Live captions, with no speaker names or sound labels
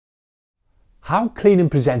How clean and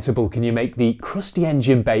presentable can you make the crusty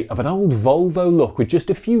engine bay of an old Volvo look with just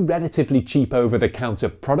a few relatively cheap over-the-counter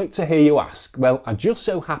products, I hear you ask? Well, I just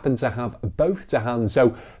so happen to have both to hand,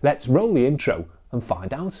 so let's roll the intro and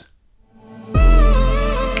find out.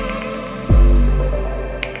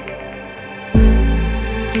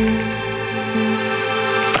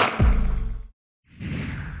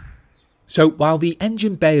 So while the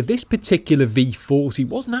engine bay of this particular V40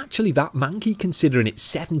 wasn't actually that manky considering it's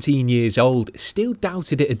 17 years old, still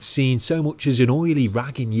doubted it had seen so much as an oily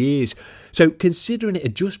rag in years. So considering it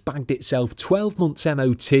had just bagged itself 12 months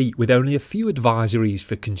MOT with only a few advisories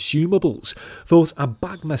for consumables, thought I'd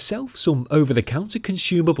bag myself some over-the-counter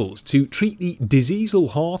consumables to treat the diesel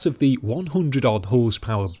heart of the 100 odd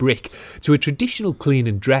horsepower brick to a traditional clean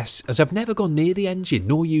and dress, as I've never gone near the engine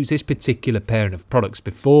nor used this particular pairing of products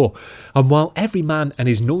before. And while every man and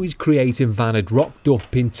his noise-creating van had rocked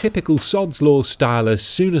up in typical Sod's Law style as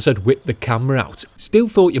soon as I'd whipped the camera out, still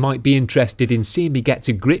thought you might be interested in seeing me get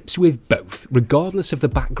to grips with both, regardless of the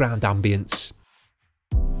background ambience.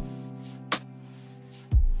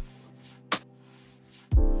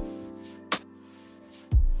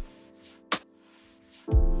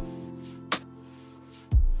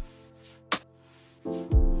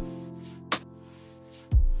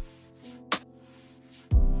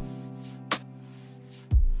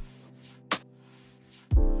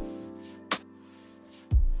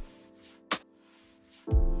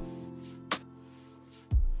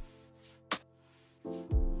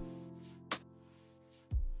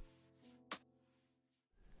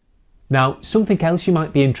 Now, something else you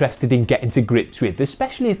might be interested in getting to grips with,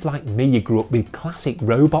 especially if like me you grew up with classic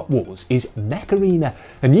Robot Wars, is Mech Arena,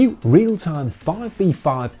 a new real-time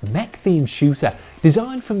 5v5 mech-themed shooter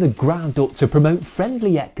designed from the ground up to promote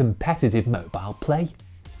friendly yet competitive mobile play.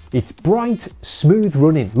 It's bright, smooth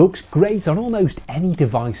running, looks great on almost any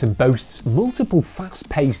device and boasts multiple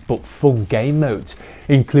fast-paced but fun game modes,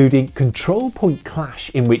 including Control Point Clash,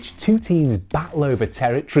 in which two teams battle over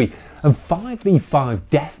territory, and 5v5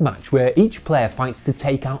 Deathmatch, where each player fights to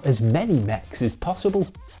take out as many mechs as possible.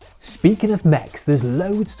 Speaking of mechs, there's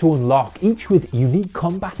loads to unlock, each with unique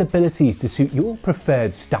combat abilities to suit your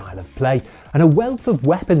preferred style of play, and a wealth of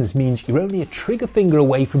weapons means you're only a trigger finger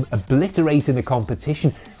away from obliterating the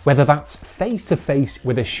competition, whether that's face to face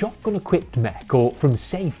with a shotgun equipped mech or from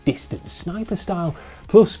safe distance sniper style.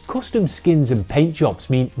 Plus custom skins and paint jobs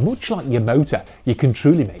mean, much like your motor, you can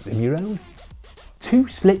truly make them your own. 2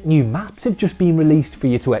 slick new maps have just been released for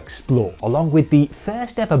you to explore, along with the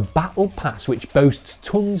first ever Battle Pass, which boasts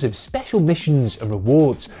tons of special missions and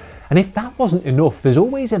rewards. And if that wasn't enough, there's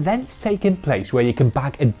always events taking place where you can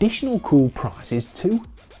bag additional cool prizes too.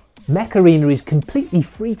 Mech Arena is completely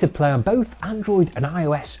free to play on both Android and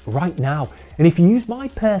iOS right now, and if you use my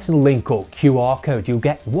personal link or QR code, you'll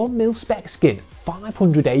get 1 mil-spec skin,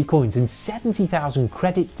 500 A-coins and 70,000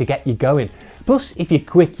 credits to get you going. Plus, if you're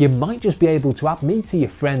quick, you might just be able to add me to your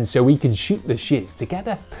friends so we can shoot the shiz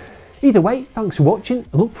together. Either way, thanks for watching,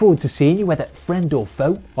 I look forward to seeing you, whether friend or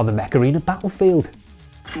foe, on the Mech Arena battlefield.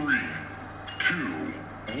 3, 2,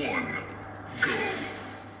 1, go.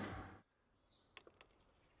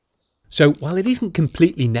 So while it isn't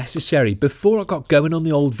completely necessary, before I got going on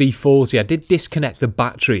the old V40 I did disconnect the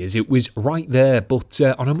battery as it was right there, but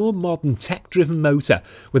on a more modern tech driven motor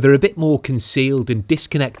where they're a bit more concealed and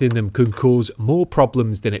disconnecting them can cause more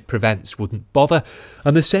problems than it prevents wouldn't bother.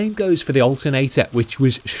 And the same goes for the alternator, which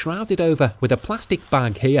was shrouded over with a plastic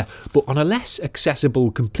bag here, but on a less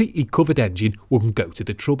accessible completely covered engine wouldn't go to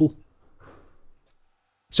the trouble.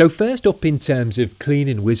 So first up in terms of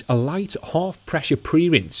cleaning was a light half pressure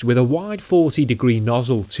pre-rinse with a wide 40-degree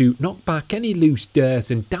nozzle to knock back any loose dirt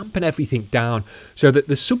and dampen everything down so that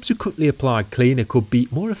the subsequently applied cleaner could be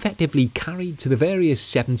more effectively carried to the various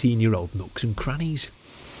 17-year-old nooks and crannies.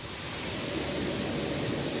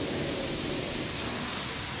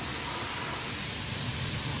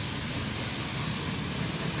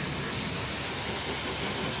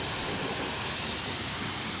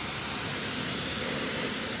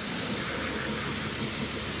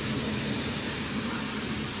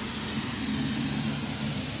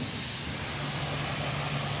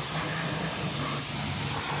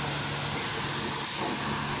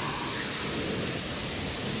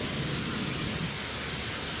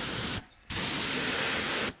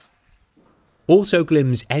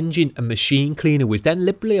 Autoglym's engine and machine cleaner was then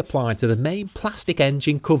liberally applied to the main plastic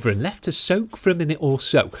engine cover and left to soak for a minute or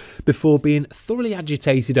so before being thoroughly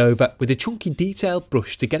agitated over with a chunky detailed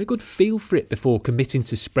brush to get a good feel for it before committing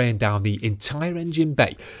to spraying down the entire engine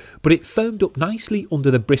bay. But it foamed up nicely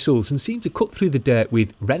under the bristles and seemed to cut through the dirt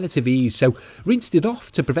with relative ease, so rinsed it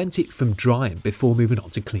off to prevent it from drying before moving on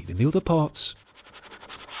to cleaning the other parts.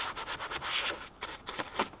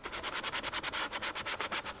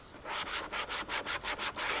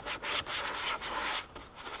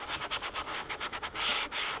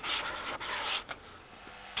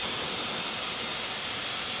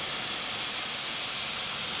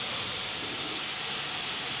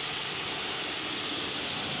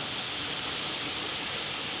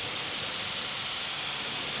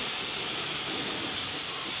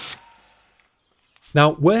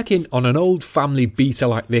 Now, working on an old family beater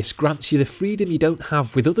like this grants you the freedom you don't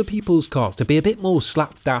have with other people's cars to be a bit more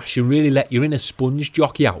slapdash and really let your inner sponge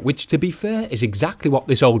jockey out, which, to be fair, is exactly what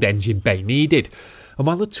this old engine bay needed. And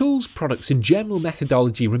while the tools, products and general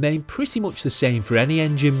methodology remain pretty much the same for any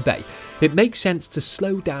engine bay, it makes sense to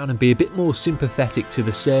slow down and be a bit more sympathetic to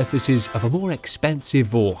the surfaces of a more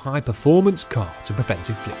expensive or high-performance car to prevent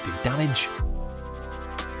inflicting damage.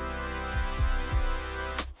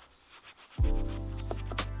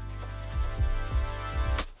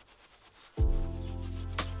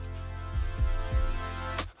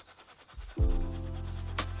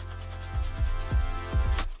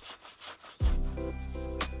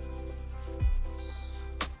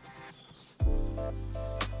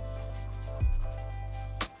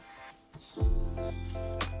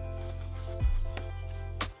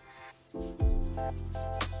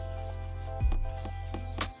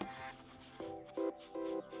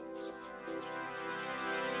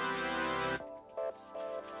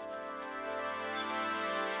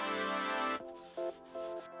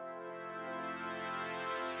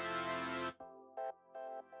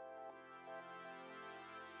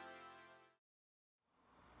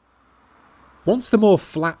 Once the more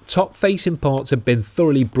flat top-facing parts had been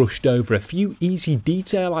thoroughly brushed over, a few easy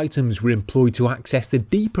detail items were employed to access the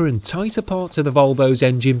deeper and tighter parts of the Volvo's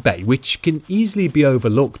engine bay, which can easily be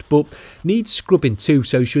overlooked but needs scrubbing too,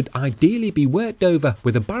 so should ideally be worked over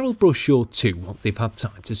with a barrel brush or two once they've had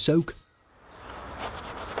time to soak.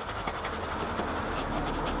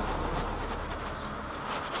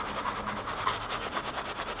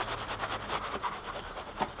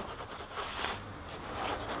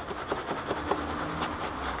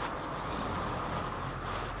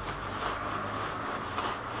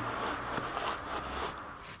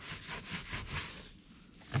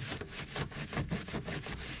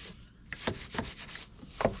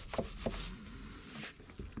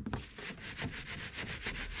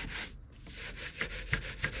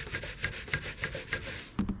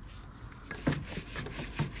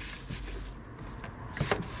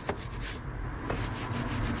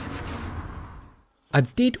 I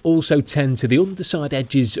did also tend to the underside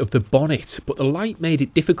edges of the bonnet, but the light made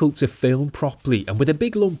it difficult to film properly, and with a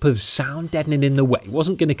big lump of sound deadening in the way,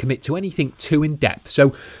 wasn't going to commit to anything too in depth,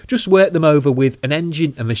 so just worked them over with an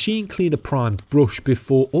engine and machine cleaner primed brush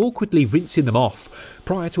before awkwardly rinsing them off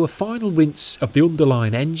prior to a final rinse of the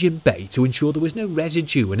underlying engine bay to ensure there was no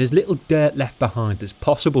residue and as little dirt left behind as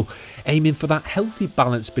possible, aiming for that healthy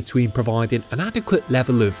balance between providing an adequate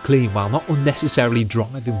level of clean while not unnecessarily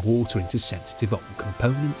driving water into sensitive old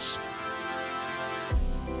components.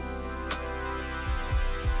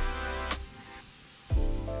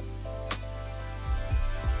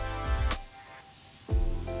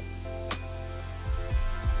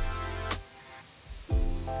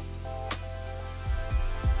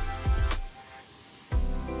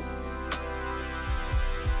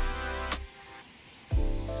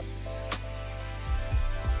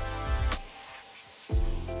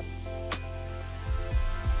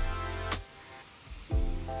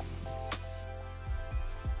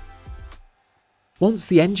 Once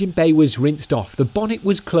the engine bay was rinsed off, the bonnet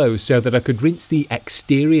was closed so that I could rinse the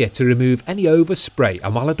exterior to remove any overspray,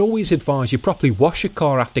 and while I'd always advise you properly wash a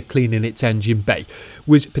car after cleaning its engine bay,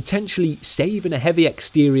 was potentially saving a heavy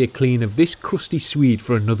exterior clean of this crusty Swede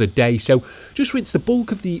for another day, so just rinse the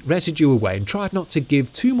bulk of the residue away and tried not to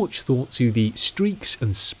give too much thought to the streaks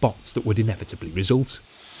and spots that would inevitably result.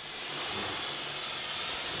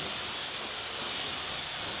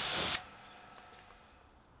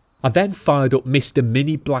 I then fired up Mr.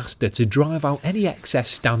 Mini Blaster to drive out any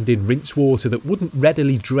excess standing rinse water that wouldn't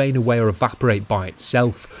readily drain away or evaporate by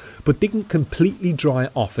itself, but didn't completely dry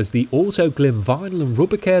it off, as the Autoglym vinyl and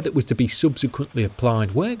rubber care that was to be subsequently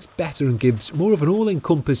applied works better and gives more of an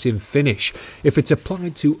all-encompassing finish if it's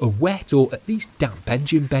applied to a wet or at least damp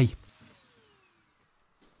engine bay.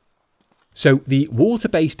 So the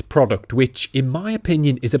water-based product, which in my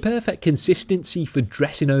opinion is a perfect consistency for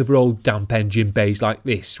dressing over old damp engine bays like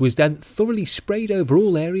this, was then thoroughly sprayed over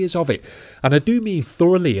all areas of it. And I do mean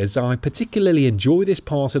thoroughly, as I particularly enjoy this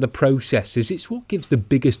part of the process, as it's what gives the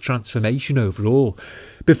biggest transformation overall,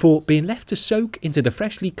 before being left to soak into the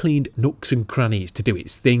freshly cleaned nooks and crannies to do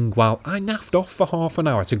its thing, while I naffed off for half an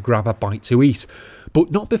hour to grab a bite to eat,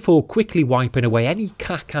 but not before quickly wiping away any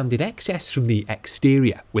cack-handed excess from the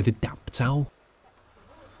exterior with a damp towel.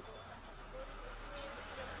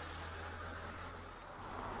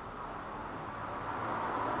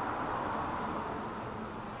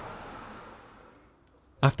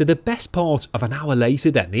 After the best part of an hour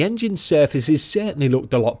later then, the engine surfaces certainly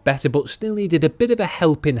looked a lot better, but still needed a bit of a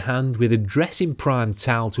helping hand with a dressing prime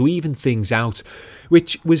towel to even things out,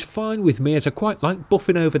 which was fine with me as I quite like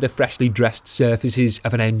buffing over the freshly dressed surfaces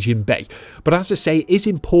of an engine bay. But as I say, it is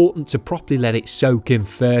important to properly let it soak in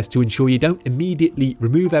first to ensure you don't immediately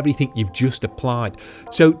remove everything you've just applied.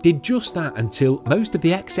 So did just that until most of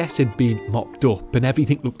the excess had been mopped up and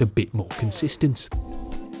everything looked a bit more consistent.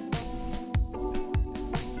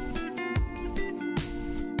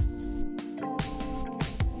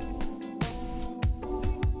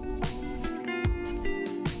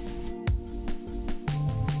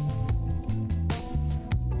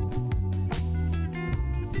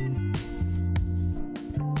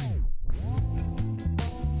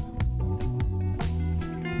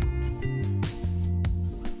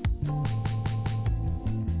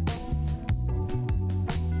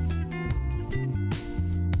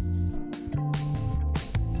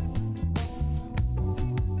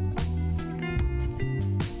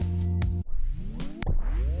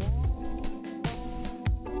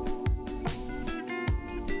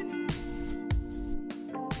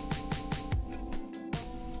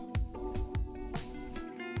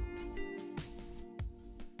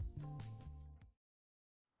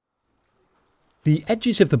 The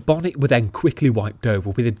edges of the bonnet were then quickly wiped over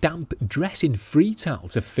with a damp dressing-free towel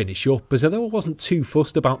to finish up, as although I wasn't too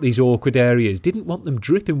fussed about these awkward areas, didn't want them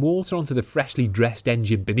dripping water onto the freshly dressed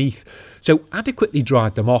engine beneath, so adequately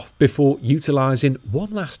dried them off before utilising one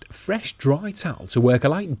last fresh dry towel to work a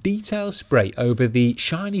light detail spray over the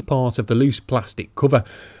shiny part of the loose plastic cover,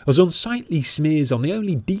 as unsightly smears on the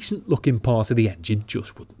only decent looking part of the engine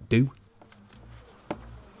just wouldn't do.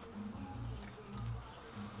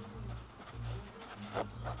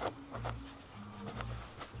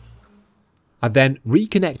 I then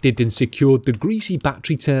reconnected and secured the greasy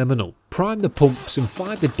battery terminal, primed the pumps and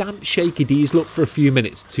fired the damp shaky diesel up for a few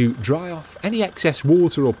minutes to dry off any excess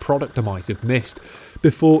water or product I might have missed,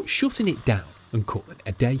 before shutting it down and calling it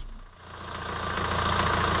a day.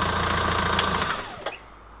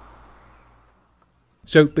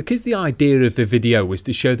 So because the idea of the video was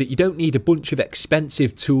to show that you don't need a bunch of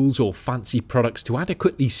expensive tools or fancy products to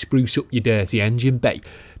adequately spruce up your dirty engine bay,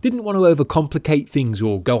 didn't want to overcomplicate things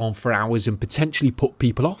or go on for hours and potentially put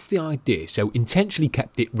people off the idea, so intentionally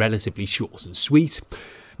kept it relatively short and sweet.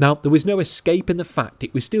 Now, there was no escaping the fact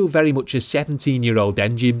it was still very much a 17-year-old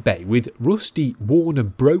engine bay with rusty, worn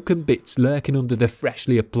and broken bits lurking under the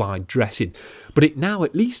freshly applied dressing, but it now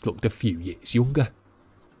at least looked a few years younger.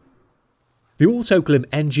 The Autoglym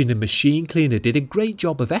engine and machine cleaner did a great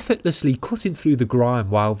job of effortlessly cutting through the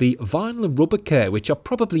grime, while the vinyl and rubber care, which I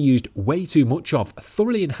probably used way too much of,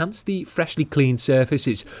 thoroughly enhanced the freshly cleaned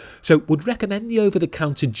surfaces, so would recommend the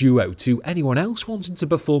over-the-counter duo to anyone else wanting to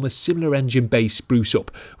perform a similar engine bay spruce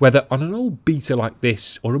up, whether on an old beater like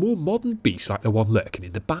this or a more modern beast like the one lurking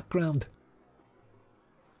in the background.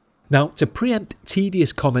 Now, to preempt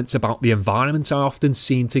tedious comments about the environment I often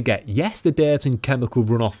seem to get, yes, the dirt and chemical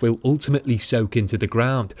runoff will ultimately soak into the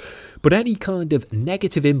ground, but any kind of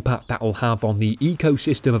negative impact that will have on the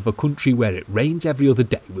ecosystem of a country where it rains every other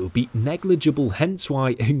day will be negligible, hence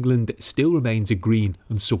why England still remains a green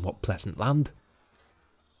and somewhat pleasant land.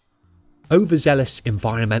 Overzealous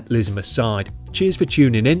environmentalism aside, cheers for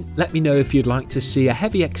tuning in. Let me know if you'd like to see a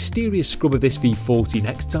heavy exterior scrub of this V40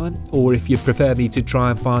 next time, or if you'd prefer me to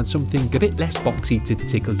try and find something a bit less boxy to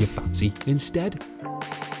tickle your fancy instead.